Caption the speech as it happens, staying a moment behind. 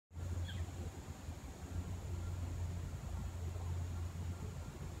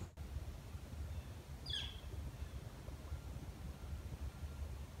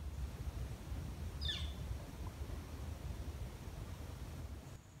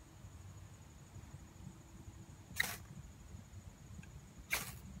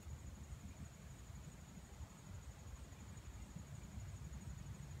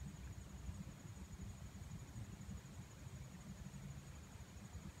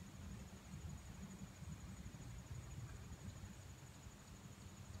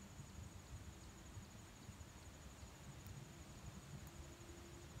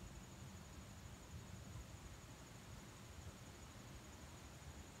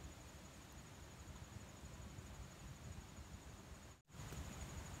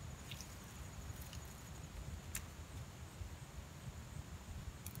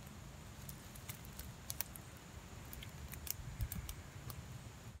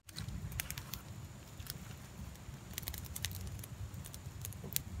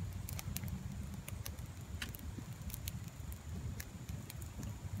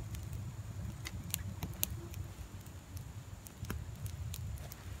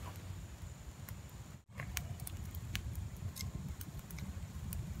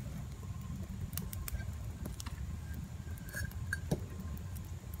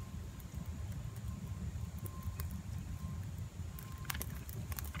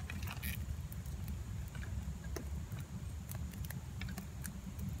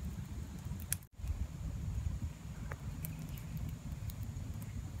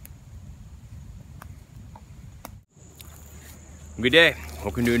Good day,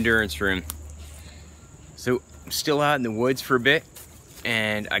 welcome to Endurance Room. So I'm still out in the woods for a bit,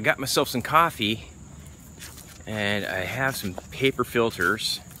 and I got myself some coffee, and I have some paper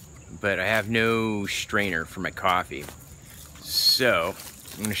filters, but I have no strainer for my coffee. So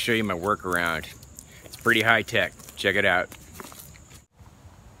I'm going to show you my workaround. It's pretty high tech, check it out.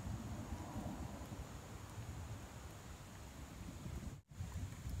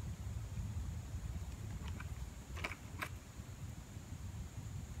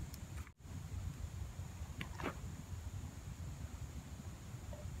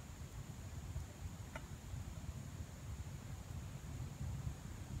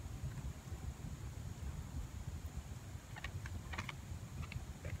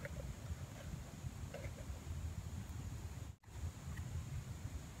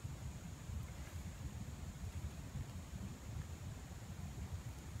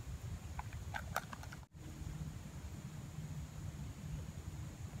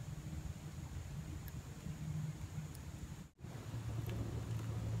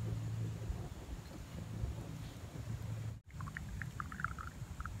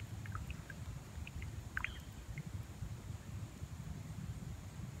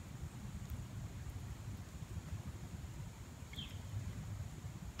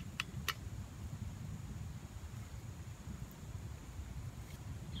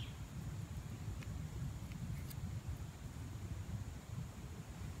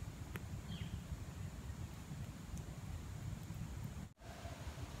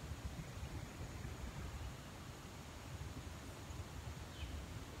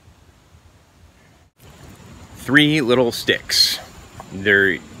 Three little sticks.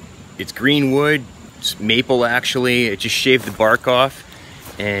 It's green wood, it's maple actually. It just shaved the bark off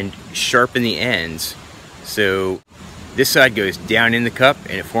and sharpened the ends. So this side goes down in the cup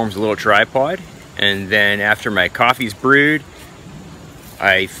and it forms a little tripod. And then after my coffee's brewed,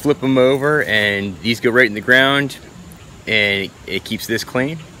 I flip them over and these go right in the ground and it keeps this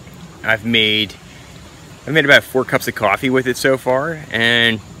clean. I've made about 4 cups of coffee with it so far,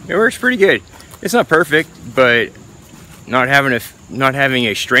 and it works pretty good. It's not perfect, but not having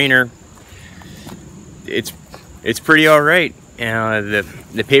a strainer, it's pretty all right.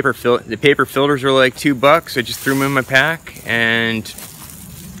 The paper filters are like $2. I just threw them in my pack, and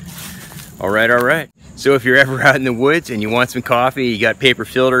all right. So if you're ever out in the woods and you want some coffee, you got paper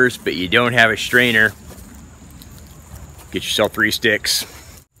filters, but you don't have a strainer, get yourself 3 sticks.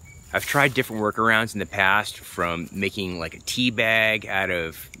 I've tried different workarounds in the past, from making like a tea bag out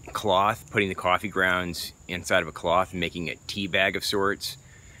of cloth, putting the coffee grounds inside of a cloth and making a tea bag of sorts,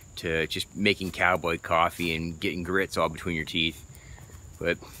 to just making cowboy coffee and getting grits all between your teeth.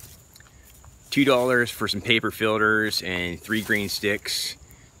 But $2 for some paper filters and 3 green sticks,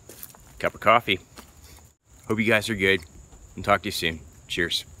 cup of coffee. Hope you guys are good, and talk to you soon.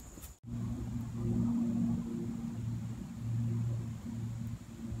 Cheers.